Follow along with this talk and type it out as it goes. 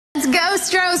go,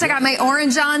 Stros. I got my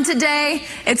orange on today.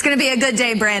 It's going to be a good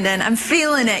day, Brandon. I'm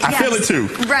feeling it. I feel it too.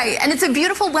 Right. And it's a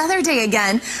beautiful weather day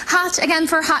again. Hot again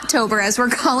for Hottober, as we're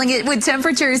calling it, with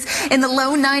temperatures in the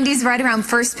low 90s right around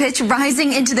first pitch,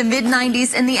 rising into the mid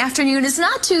 90s in the afternoon. It's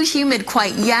not too humid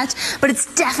quite yet, but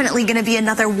it's definitely going to be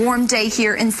another warm day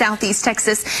here in southeast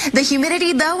Texas. The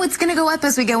humidity, though, it's going to go up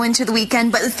as we go into the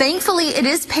weekend, but thankfully it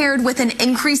is paired with an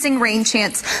increasing rain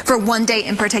chance for one day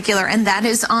in particular, and that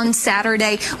is on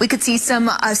Saturday. We could see some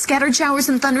scattered showers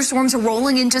and thunderstorms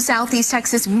rolling into southeast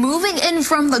Texas, moving in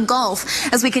from the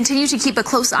Gulf as we continue to keep a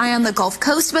close eye on the Gulf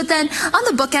Coast. But then on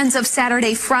the bookends of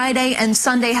Saturday, Friday, and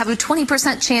Sunday, have a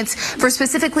 20% chance for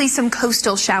specifically some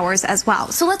coastal showers as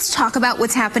well. So let's talk about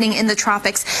what's happening in the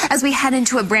tropics as we head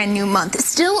into a brand new month.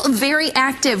 Still very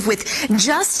active with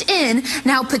just in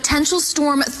now potential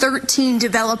storm 13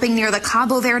 developing near the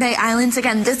Cabo Verde Islands.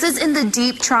 Again, this is in the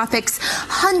deep tropics,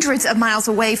 hundreds of miles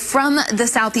away from the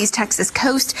southeast Texas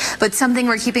coast, but something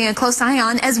we're keeping a close eye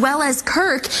on, as well as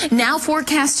Kirk, now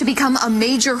forecast to become a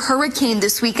major hurricane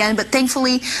this weekend, but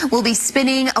thankfully will be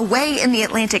spinning away in the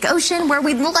Atlantic Ocean, where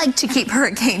we'd like to keep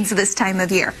hurricanes this time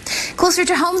of year. Closer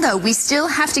to home, though, we still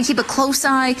have to keep a close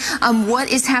eye on what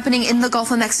is happening in the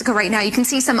Gulf of Mexico right now. You can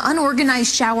see some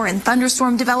unorganized shower and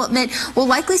thunderstorm development. We'll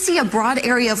likely see a broad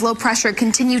area of low pressure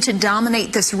continue to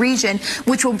dominate this region,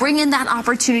 which will bring in that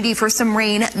opportunity for some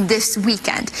rain this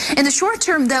weekend. In the short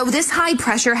term, though, this high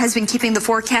pressure has been keeping the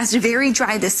forecast very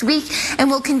dry this week and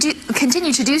will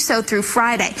continue to do so through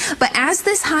Friday. But as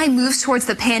this high moves towards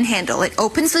the panhandle, it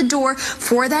opens the door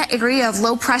for that area of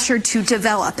low pressure to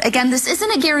develop. Again, this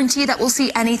isn't a guarantee that we'll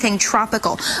see anything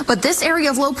tropical, but this area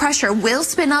of low pressure will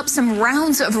spin up some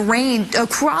rounds of rain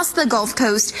across the Gulf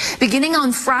Coast beginning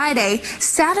on Friday.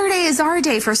 Saturday is our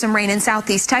day for some rain in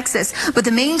southeast Texas, but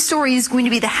the main story is going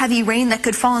to be the heavy rain that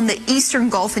could fall in the eastern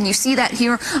Gulf, and you see that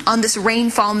here on this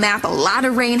rainfall map. A lot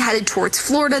of rain headed towards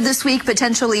Florida this week,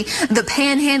 potentially the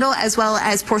panhandle, as well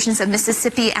as portions of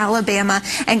Mississippi, Alabama,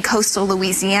 and coastal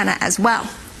Louisiana as well.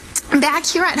 Back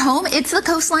here at home, it's the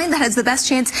coastline that has the best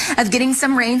chance of getting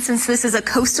some rain, since this is a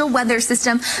coastal weather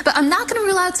system. But I'm not going to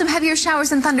rule out some heavier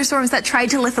showers and thunderstorms that try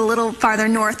to lift a little farther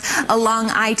north along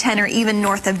I-10 or even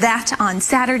north of that on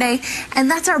Saturday. And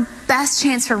that's our best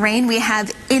chance for rain we have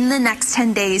in the next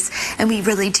 10 days, and we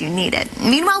really do need it.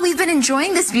 Meanwhile, we've been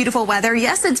enjoying this beautiful weather.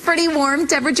 Yes, it's pretty warm.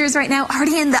 Temperatures right now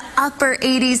already in the upper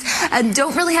 80s. And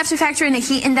don't really have to factor in a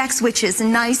heat index, which is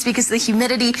nice because the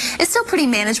humidity is still pretty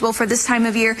manageable for this time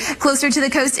of year. Closer to the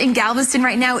coast in Galveston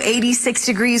right now, 86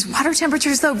 degrees. Water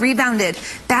temperatures, though, rebounded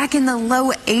back in the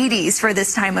low 80s for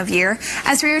this time of year.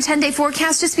 As for your 10-day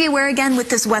forecast, just be aware again with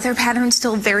this weather pattern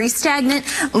still very stagnant.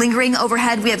 Lingering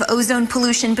overhead, we have ozone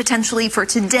pollution potentially for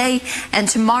today and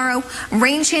tomorrow.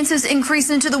 Rain chances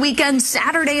increase into the weekend.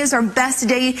 Saturday is our best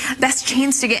day, best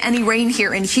chance to get any rain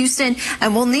here in Houston,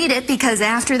 and we'll need it because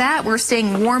after that, we're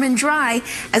staying warm and dry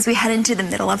as we head into the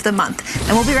middle of the month.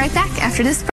 And we'll be right back after this.